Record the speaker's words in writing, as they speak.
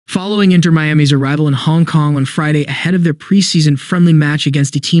Following Inter Miami's arrival in Hong Kong on Friday ahead of their preseason friendly match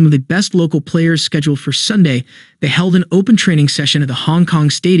against a team of the best local players scheduled for Sunday, they held an open training session at the Hong Kong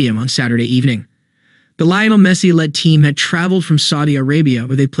Stadium on Saturday evening. The Lionel Messi-led team had traveled from Saudi Arabia,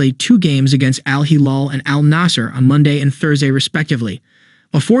 where they played 2 games against Al Hilal and Al Nassr on Monday and Thursday respectively.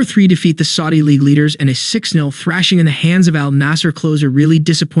 A 4-3 defeat the Saudi league leaders and a 6-0 thrashing in the hands of Al Nassr closed a really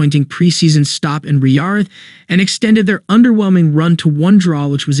disappointing preseason stop in Riyadh and extended their underwhelming run to 1 draw,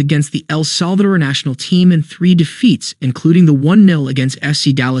 which was against the El Salvador national team, and 3 defeats, including the 1-0 against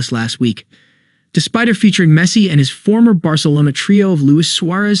FC Dallas last week. Despite it featuring Messi and his former Barcelona trio of Luis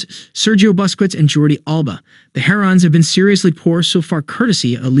Suarez, Sergio Busquets, and Jordi Alba, the Herons have been seriously poor so far,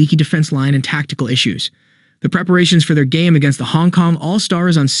 courtesy of a leaky defense line and tactical issues. The preparations for their game against the Hong Kong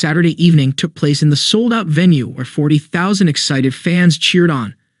All-Stars on Saturday evening took place in the sold-out venue where 40,000 excited fans cheered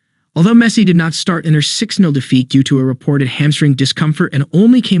on. Although Messi did not start in their 6-0 defeat due to a reported hamstring discomfort and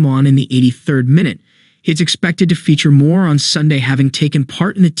only came on in the 83rd minute, he's expected to feature more on Sunday, having taken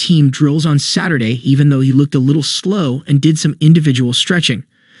part in the team drills on Saturday, even though he looked a little slow and did some individual stretching.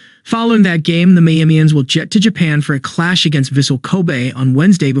 Following that game, the Miamians will jet to Japan for a clash against Vissel Kobe on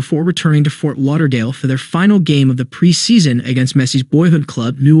Wednesday before returning to Fort Lauderdale for their final game of the preseason against Messi's boyhood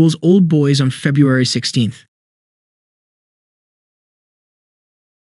club, Newell's Old Boys, on February 16th.